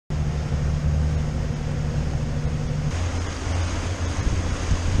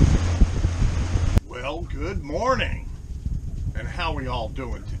Well, good morning. And how we all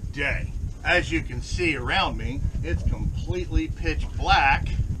doing today? As you can see around me, it's completely pitch black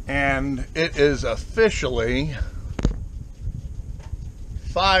and it is officially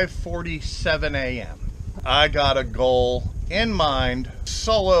 5:47 a.m. I got a goal in mind,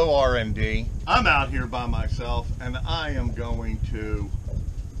 solo R&D. I'm out here by myself and I am going to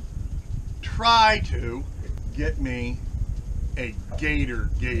try to get me a gator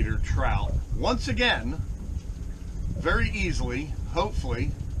trout. Once again, very easily,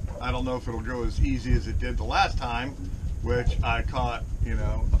 hopefully. I don't know if it'll go as easy as it did the last time, which I caught, a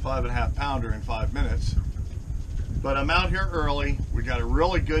 5.5 pounder in 5 minutes. But I'm out here early. We got a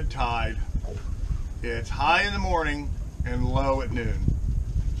really good tide. It's high in the morning and low at noon.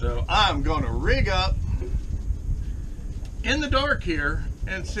 So I'm gonna rig up in the dark here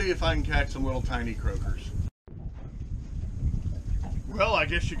and see if I can catch some little tiny croakers. Well, I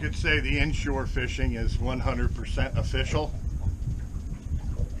guess you could say the inshore fishing is 100% official.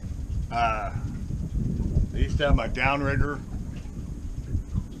 I used to have my downrigger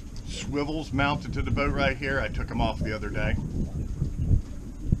swivels mounted to the boat right here. I took them off the other day.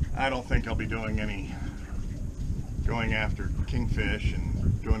 I don't think I'll be doing any going after kingfish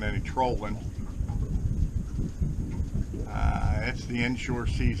and doing any trolling. It's the inshore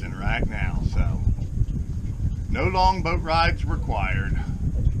season right now, so no long boat rides required.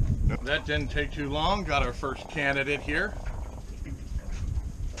 That didn't take too long. Got our first candidate here.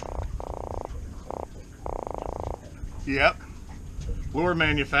 Yep. Lure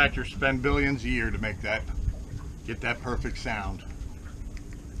manufacturers spend billions a year to make that, get that perfect sound.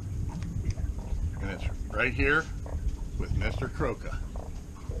 And it's right here with Mr. Croaker.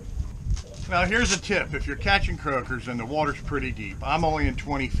 Now here's a tip. If you're catching croakers and the water's pretty deep, I'm only in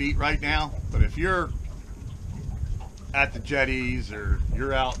 20 feet right now, but if you're at the jetties or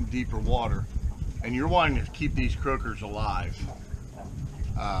you're out in deeper water and you're wanting to keep these croakers alive,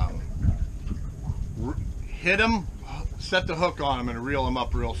 hit them, set the hook on them and reel them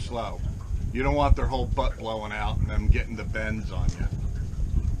up real slow. You don't want their whole butt blowing out and them getting the bends on you.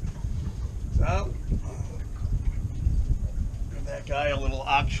 So, give that guy a little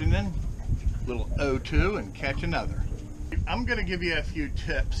oxygen, little O2, and catch another. I'm gonna give you a few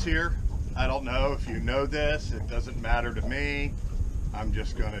tips here. I don't know if you know this, it doesn't matter to me. I'm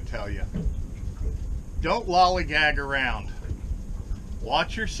just gonna tell you. Don't lollygag around.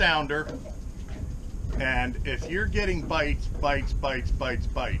 Watch your sounder, and if you're getting bites,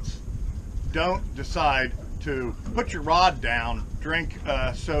 don't decide to put your rod down, drink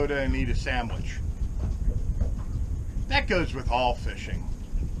soda, and eat a sandwich. That goes with all fishing.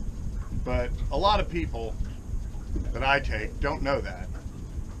 But a lot of people that I take don't know that.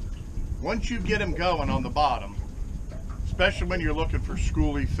 Once you get them going on the bottom, especially when you're looking for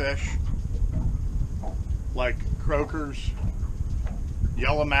schooly fish, like croakers,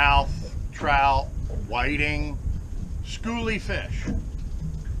 yellowmouth, trout, whiting, schooly fish,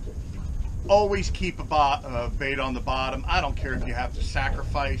 always keep a bait on the bottom. I don't care if you have to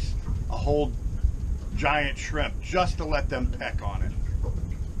sacrifice a whole giant shrimp just to let them peck on it.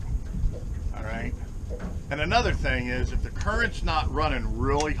 All right. And another thing is, if the current's not running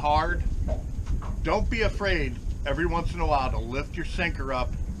really hard, don't be afraid every once in a while to lift your sinker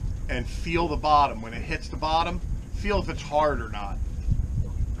up and feel the bottom. When it hits the bottom, feel if it's hard or not.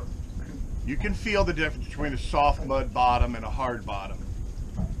 You can feel the difference between a soft mud bottom and a hard bottom.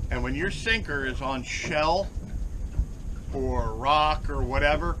 And when your sinker is on shell or rock or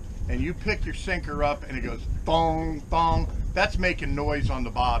whatever, and you pick your sinker up and it goes bong, bong, that's making noise on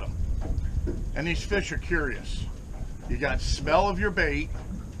the bottom. And these fish are curious. You got smell of your bait,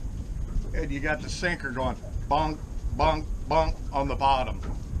 and you got the sinker going bonk, bonk, bonk on the bottom.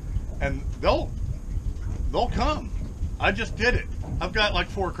 And they'll come. I just did it. I've got like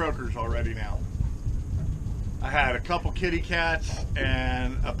 4 croakers already now. I had a couple kitty cats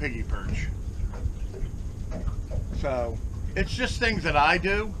and a piggy perch. So it's just things that I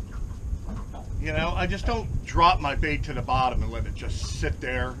do. I just don't drop my bait to the bottom and let it just sit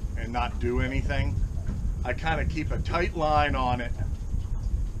there and not do anything. I kind of keep a tight line on it.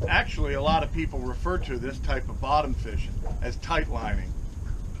 Actually, a lot of people refer to this type of bottom fishing as tight lining.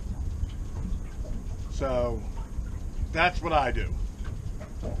 So that's what I do.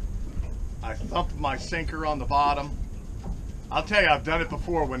 I thump my sinker on the bottom. I'll tell you, I've done it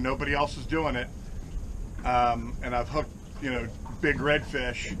before when nobody else is doing it. And I've hooked, big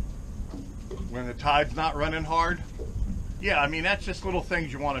redfish when the tide's not running hard. Yeah, I mean, that's just little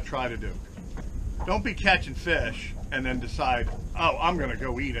things you want to try to do. Don't be catching fish and then decide, oh, I'm going to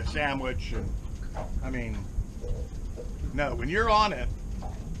go eat a sandwich. And I mean, no, when you're on it,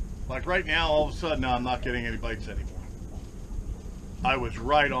 Like right now, all of a sudden, I'm not getting any bites anymore. I was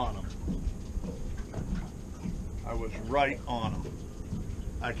right on them. I was right on them.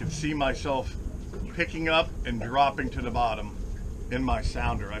 I could see myself picking up and dropping to the bottom in my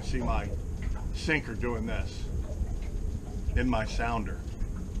sounder. I see my sinker doing this in my sounder.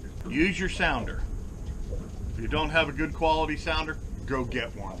 Use your sounder. If you don't have a good quality sounder, go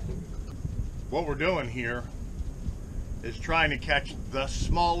get one. What we're doing here is trying to catch the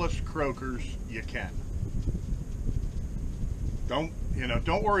smallest croakers you can.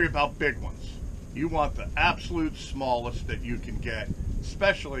 Don't worry about big ones. You want the absolute smallest that you can get,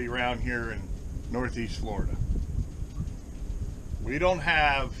 especially around here in Northeast Florida. We don't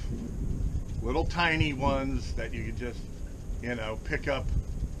have little tiny ones that you can just, pick up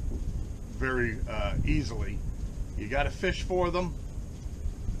very easily. You got to fish for them,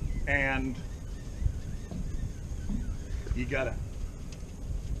 and you gotta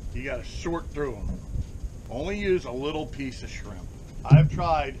sort through them. Only use a little piece of shrimp. I've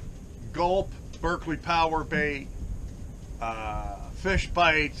tried gulp, Berkeley power bait, fish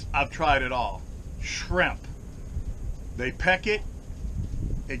bites. I've tried it all. Shrimp, they peck it,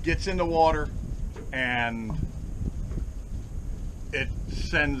 it gets in the water, and it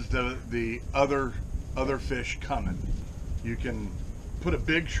sends the other fish coming. You can put a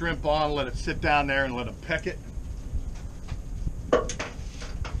big shrimp on, let it sit down there, and let it peck it,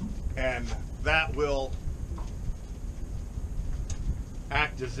 and that will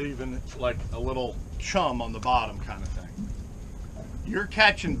act as even like a little chum on the bottom kind of thing. You're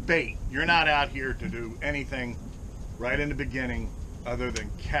catching bait. You're not out here to do anything right in the beginning other than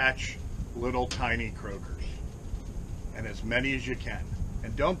catch little tiny croakers, and as many as you can.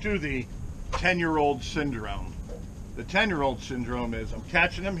 And don't do the 10-year-old syndrome. The 10-year-old syndrome is, I'm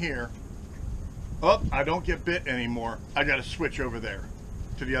catching them here. Oh, I don't get bit anymore. I got to switch over there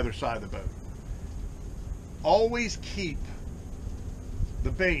to the other side of the boat. Always keep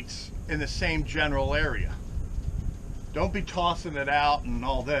the baits in the same general area. Don't be tossing it out and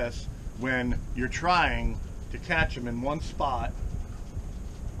all this when you're trying to catch them in one spot.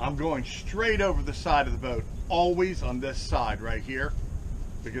 I'm going straight over the side of the boat, always on this side right here,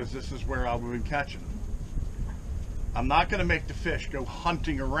 because this is where I've been catching them. I'm not going to make the fish go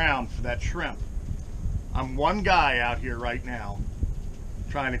hunting around for that shrimp. I'm one guy out here right now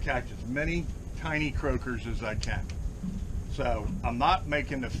trying to catch as many tiny croakers as I can. So I'm not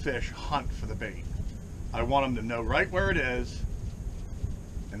making the fish hunt for the bait. I want them to know right where it is,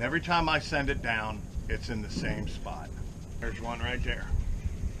 and every time I send it down, it's in the same spot. There's one right there.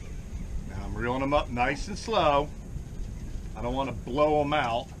 Now I'm reeling them up nice and slow. I don't want to blow them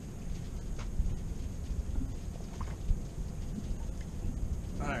out.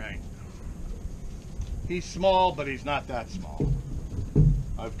 All right. He's small, but he's not that small.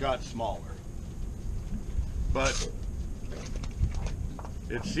 I've got smaller. But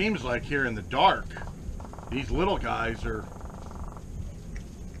it seems like here in the dark, these little guys are,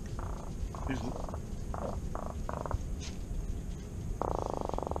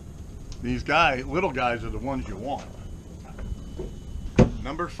 little guys are the ones you want.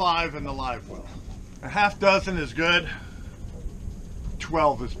 Number 5 in the live well. A half dozen is good,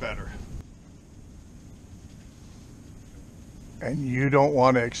 12 is better. And you don't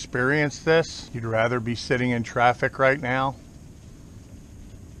want to experience this? You'd rather be sitting in traffic right now?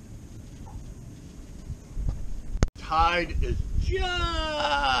 Tide is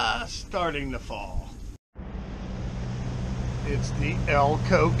just starting to fall. It's the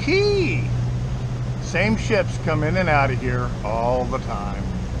Elko Key. Same ships come in and out of here all the time.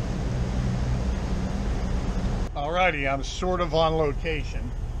 Alrighty, I'm sort of on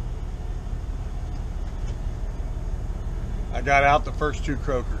location. I got out the first 2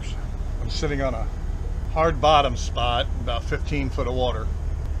 croakers. I'm sitting on a hard bottom spot, about 15 foot of water,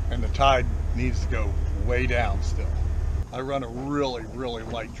 and the tide needs to go way down still. I run a really, really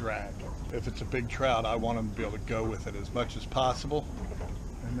light drag. If it's a big trout, I want them to be able to go with it as much as possible,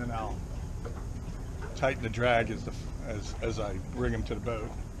 and then I'll tighten the drag as I bring them to the boat.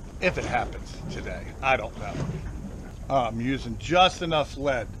 If it happens today, I don't know. I'm using just enough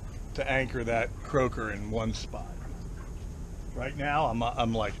lead to anchor that croaker in one spot. Right now,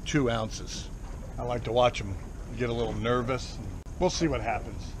 I'm like 2 ounces. I like to watch them get a little nervous. We'll see what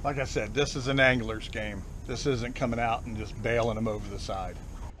happens. Like I said, this is an angler's game. This isn't coming out and just bailing them over the side.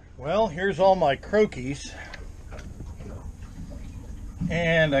 Well, here's all my croakies.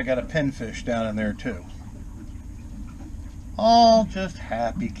 And I got a pinfish down in there too. All just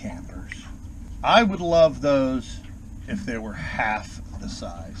happy campers. I would love those if they were half the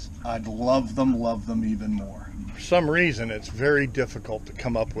size. I'd love them even more. For some reason, it's very difficult to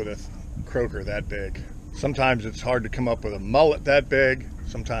come up with a croaker that big. Sometimes it's hard to come up with a mullet that big.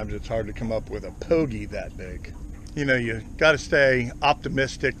 Sometimes it's hard to come up with a pogie that big. You know, you got to stay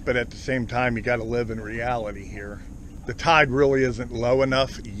optimistic, but at the same time, you got to live in reality here. The tide really isn't low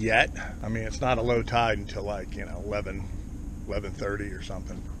enough yet. I mean, it's not a low tide until like, you know, 11:30 or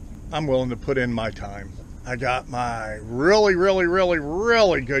something. I'm willing to put in my time. I got my really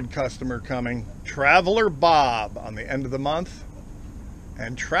good customer coming, Traveler Bob, on the end of the month.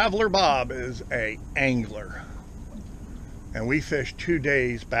 And Traveler Bob is a angler. And we fish 2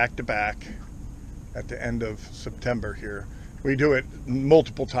 days back to back at the end of September here. We do it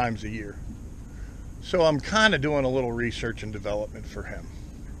multiple times a year. So I'm kind of doing a little research and development for him.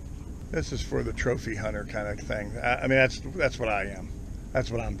 This is for the trophy hunter kind of thing. I mean, that's what I am. That's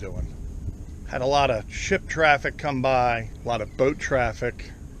what I'm doing. Had a lot of ship traffic come by, a lot of boat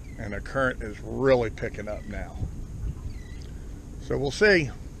traffic, and the current is really picking up now. So we'll see.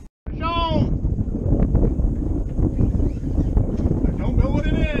 Sean! I don't know what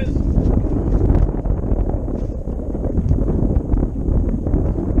it is.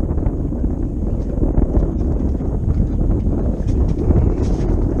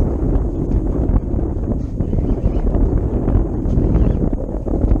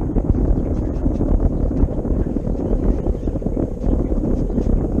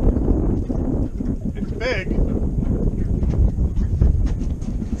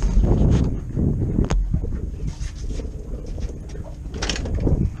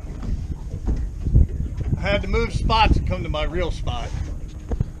 Had to move spots to come to my real spot.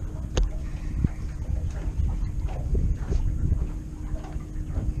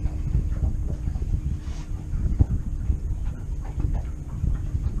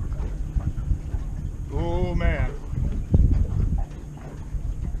 Oh man.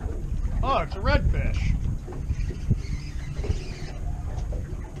 Oh, it's a redfish.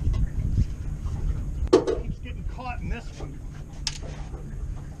 Keeps getting caught in this one.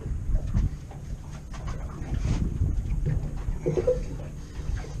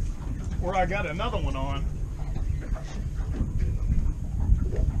 Where I got another one on.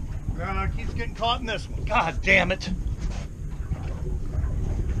 Keeps getting caught in this one. God damn it.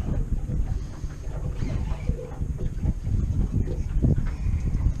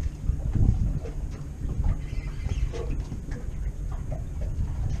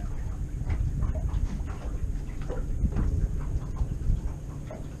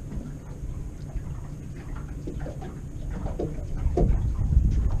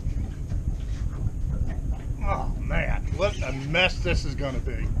 Oh man, what a mess this is going to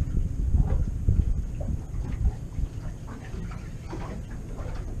be.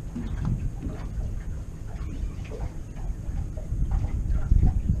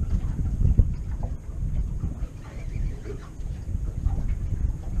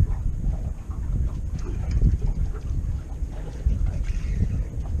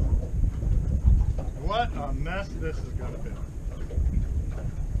 What a mess this is going to be.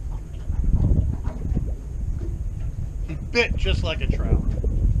 He bit just like a trout.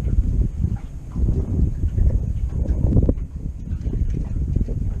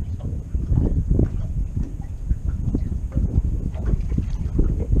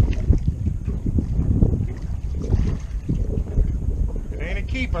 It ain't a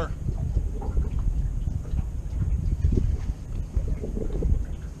keeper.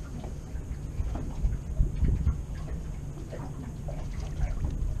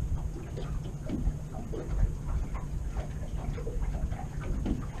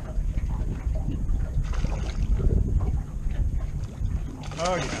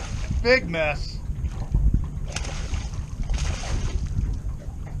 Oh yeah, big mess.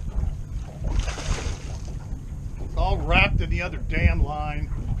 It's all wrapped in the other damn line.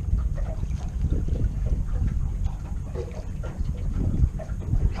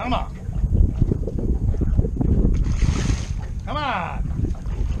 Come on. Come on.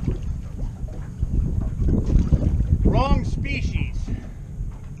 Wrong species.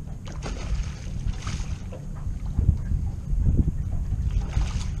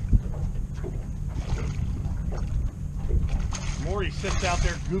 He sits out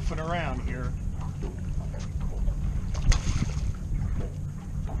there goofing around here.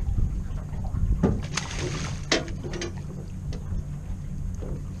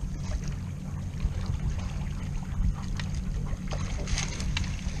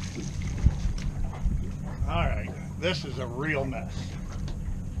 All right, this is a real mess.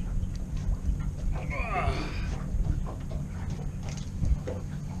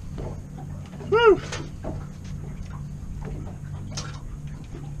 Whew.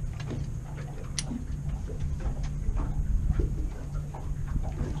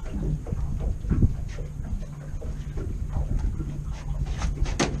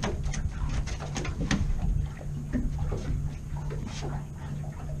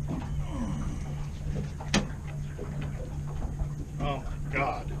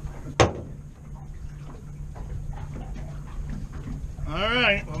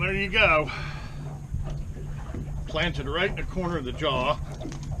 you go. Planted right in the corner of the jaw.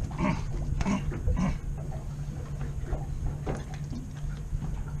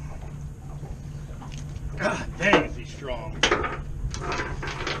 God dang, is he strong.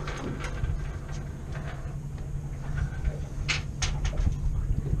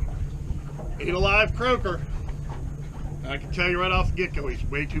 Eat a live croaker. I can tell you right off the get-go, he's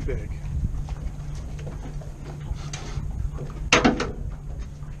way too big.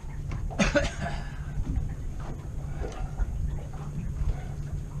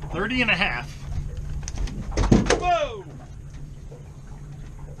 $30 and a half. Whoa!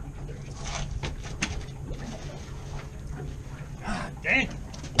 God dang.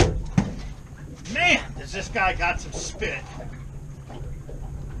 Man, does this guy got some spit.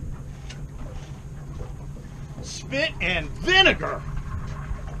 Spit and vinegar.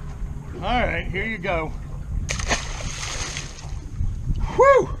 All right, here you go.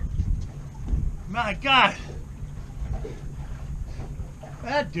 Whew! My God.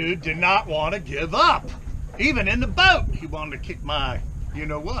 That dude did not want to give up. Even in the boat, he wanted to kick my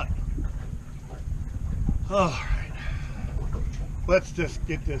you-know-what. All right. Let's just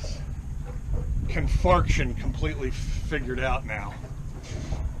get this confarction completely figured out now.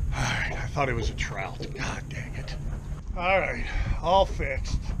 All right, I thought it was a trout. God dang it. All right, all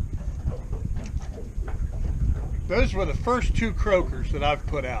fixed. Those were the first 2 croakers that I've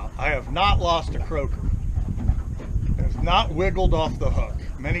put out. I have not lost a croaker. It has not wiggled off the hook.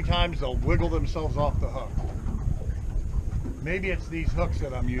 Many times they'll wiggle themselves off the hook. Maybe it's these hooks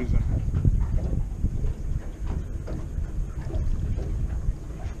that I'm using.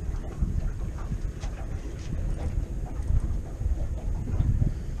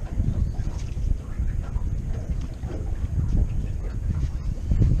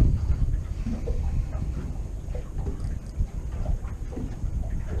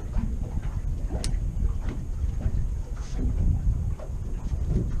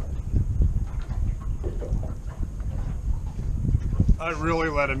 I really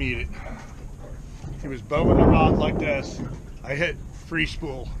let him eat it. He was bowing the rod like this. I hit free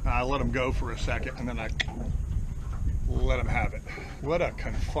spool. I let him go for a second, and then I let him have it. What a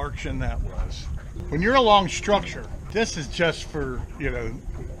confarction that was. When you're along structure, this is just for,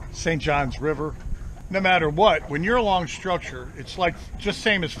 St. John's River. No matter what, when you're along structure, it's like just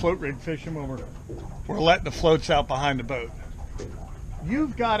same as float rig fishing when we're letting the floats out behind the boat.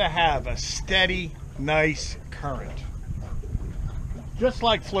 You've got to have a steady, nice current. Just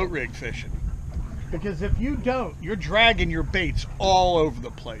like float rig fishing. Because if you don't, you're dragging your baits all over the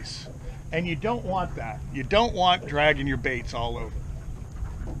place. And you don't want that. You don't want dragging your baits all over.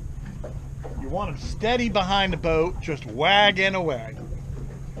 You want them steady behind the boat, just wagging away.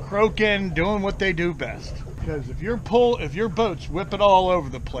 Croaking, doing what they do best. Because if your boat's whipping all over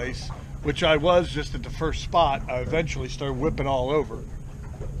the place, which I was just at the first spot, I eventually started whipping all over.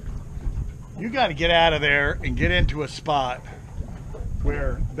 You got to get out of there and get into a spot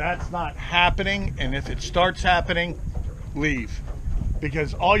where that's not happening, and if it starts happening, leave.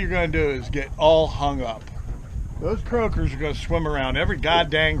 Because all you're going to do is get all hung up. Those croakers are going to swim around every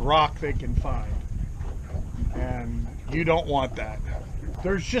goddamn rock they can find. And you don't want that.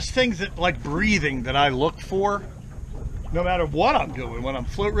 There's just things that, like breathing, that I look for, no matter what I'm doing. When I'm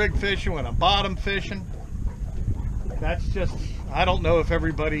float rig fishing, when I'm bottom fishing. That's just, I don't know if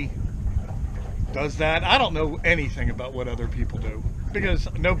everybody does that. I don't know anything about what other people do, because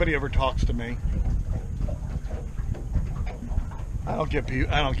nobody ever talks to me. I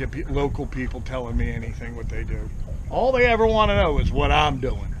don't get local people telling me anything what they do. All they ever want to know is what I'm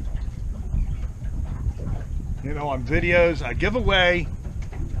doing. On videos, I give away,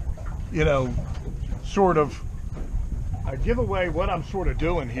 I give away what I'm sort of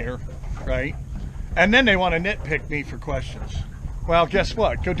doing here, right? And then they want to nitpick me for questions. Well, guess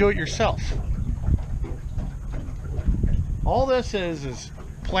what? Go do it yourself. All this is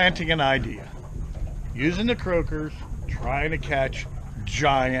planting an idea. Using the croakers, trying to catch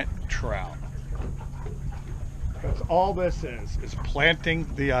giant trout. That's all this is planting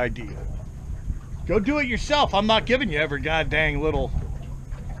the idea. Go do it yourself. I'm not giving you every goddamn little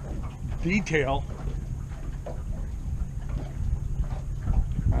detail.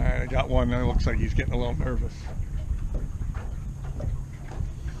 All right, I got one that looks like he's getting a little nervous.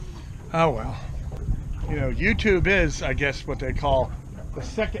 Oh well. YouTube is, I guess, what they call the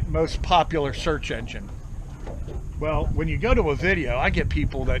second most popular search engine. Well, when you go to a video, I get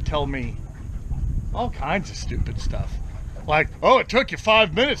people that tell me all kinds of stupid stuff. Like, oh, it took you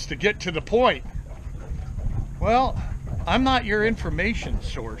 5 minutes to get to the point. Well, I'm not your information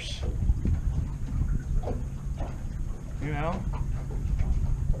source.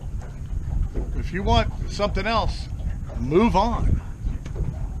 If you want something else, move on.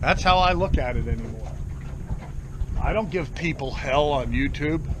 That's how I look at it anymore. I don't give people hell on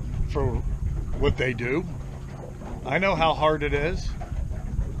YouTube for what they do. I know how hard it is.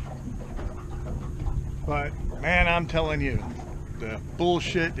 But man, I'm telling you, the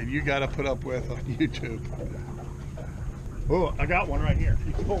bullshit that you gotta put up with on YouTube. Oh, I got one right here.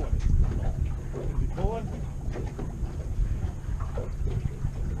 He's pulling. Is he pulling?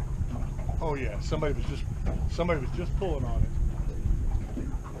 Oh yeah, somebody was just pulling on it.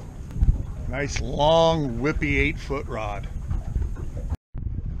 Nice long whippy 8-foot rod.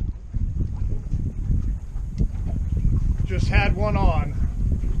 Just had one on.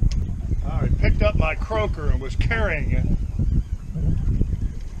 I picked up my croaker and was carrying it.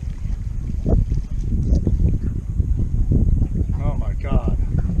 Oh my God.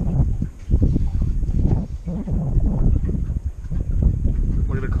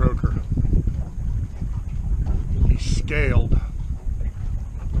 Look at the croaker. He's scaled.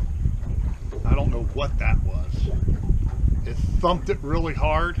 I don't know what that was. It thumped it really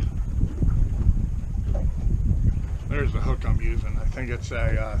hard. There's the hook I'm using. I think it's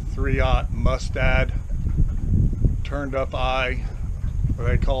a 3/0 Mustad turned up eye. What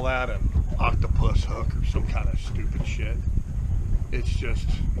do they call that? An octopus hook or some kind of stupid shit. It's just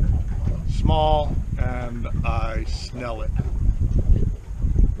small and I smell it.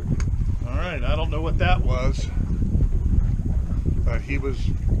 Alright, I don't know what that was. But he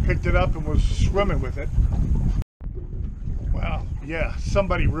picked it up and was swimming with it. Wow, yeah,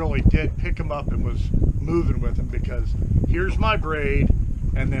 somebody really did pick him up and was moving with him, because here's my braid,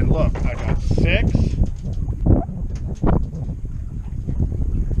 and then look, I got 6,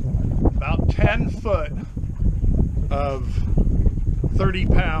 about 10 foot of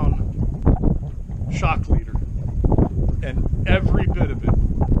 30-pound shock leader, and every bit of it,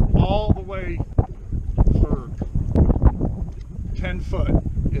 all the way for 10 foot,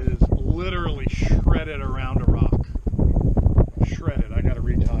 is literally shredded around a rock. Shredded. I gotta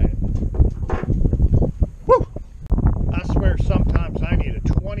retie it. Woo! I swear sometimes I need a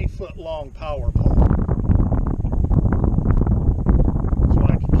 20-foot long power pole so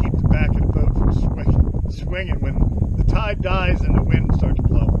I can keep the back of the boat from swinging when the tide dies and the wind starts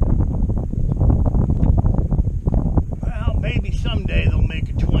blowing. Well, maybe someday they'll make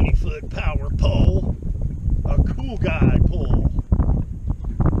a 20-foot power pole, a cool guy pole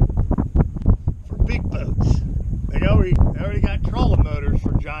for big boats. They already got trolling motors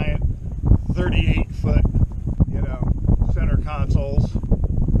for giant 38-foot, center consoles.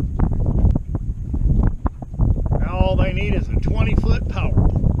 Now all they need is a 20-foot power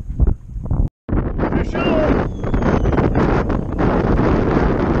pole. Fish on!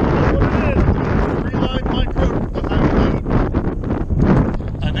 What it is, reline my croaker behind the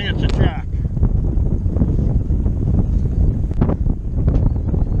boat. I think it's a jack.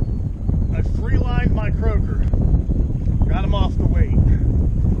 I free-lined my croaker. Got him off the weight.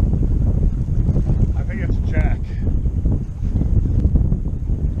 I think it's a jack.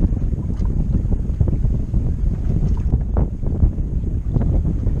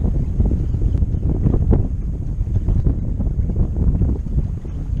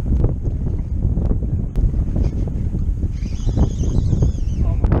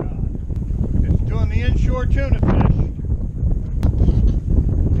 Oh my God. It's doing the inshore tuna fish.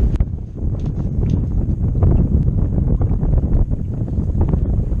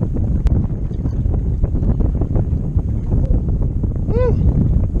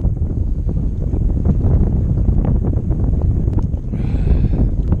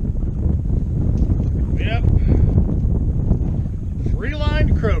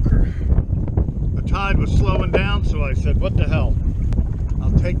 Croaker. The tide was slowing down, so I said, what the hell?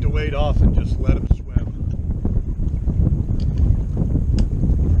 I'll take the weight off and just let him swim.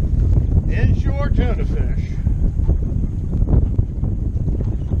 Inshore tuna fish.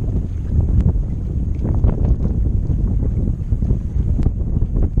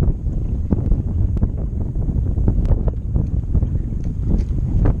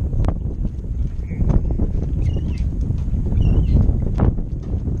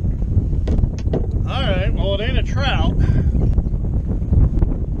 Well, it ain't a trout,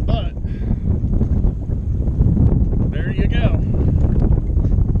 but there you go.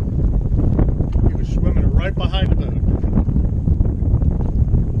 He was swimming right behind the boat.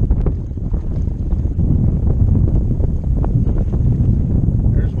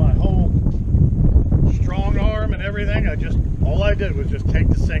 There's my whole strong arm and everything. All I did was just take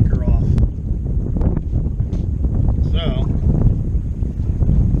the sinker off. So,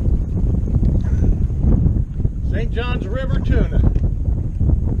 St. John's River tuna.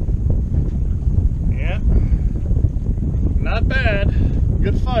 not bad.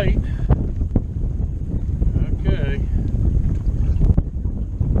 Good fight. Okay.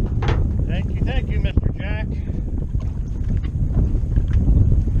 Thank you, Mr. Jack.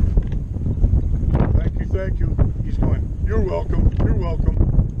 Thank you. He's going, you're welcome, you're welcome.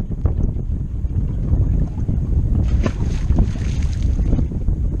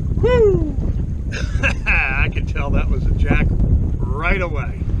 Woo! I could tell that was a jack right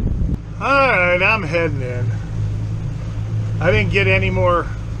away. Alright, I'm heading in. I didn't get any more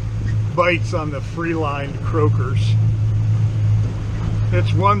bites on the free-lined croakers. It's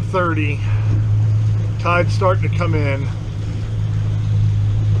 1:30. Tide's starting to come in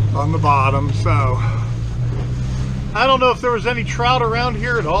on the bottom, so I don't know if there was any trout around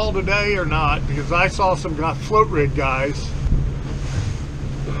here at all today or not, because I saw some float rig guys.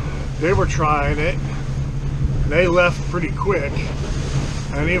 They were trying it. They left pretty quick.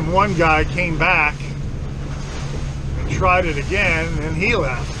 And even one guy came back and tried it again, and he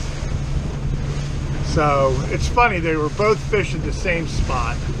left. So it's funny, they were both fishing the same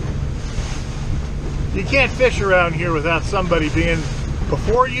spot. You can't fish around here without somebody being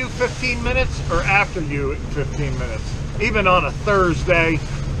before you 15 minutes or after you 15 minutes. Even on a Thursday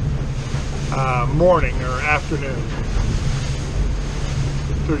morning or afternoon.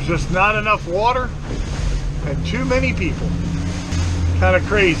 There's just not enough water and too many people. Kind of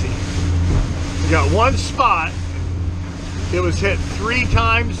crazy. We got one spot, it was hit 3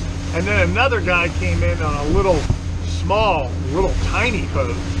 times, and then another guy came in on a little tiny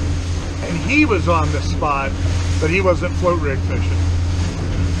boat, and he was on the spot, but he wasn't float rig fishing.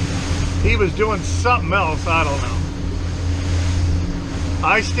 He was doing something else, I don't know.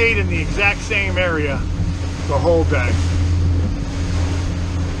 I stayed in the exact same area the whole day.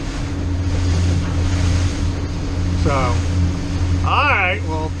 So, alright,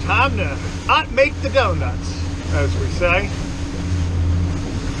 well, time to not make the donuts, as we say.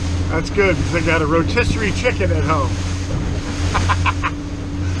 That's good, because I got a rotisserie chicken at home.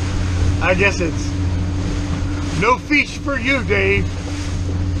 I guess it's no fish for you, Dave.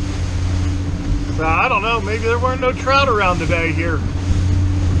 So, I don't know, maybe there weren't no trout around today here.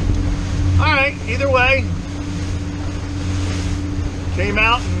 Alright, either way, came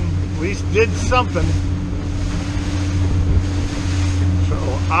out and at least did something. So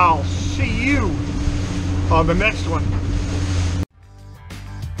I'll see you on the next one.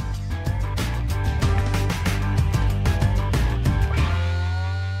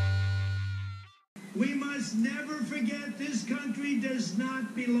 We must never forget this country does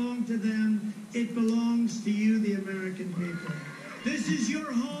not belong to them. It belongs to you, the American people. This is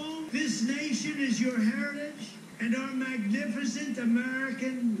your home. This nation is your heritage. And our magnificent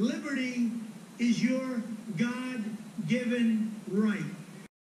American liberty is your God-given right.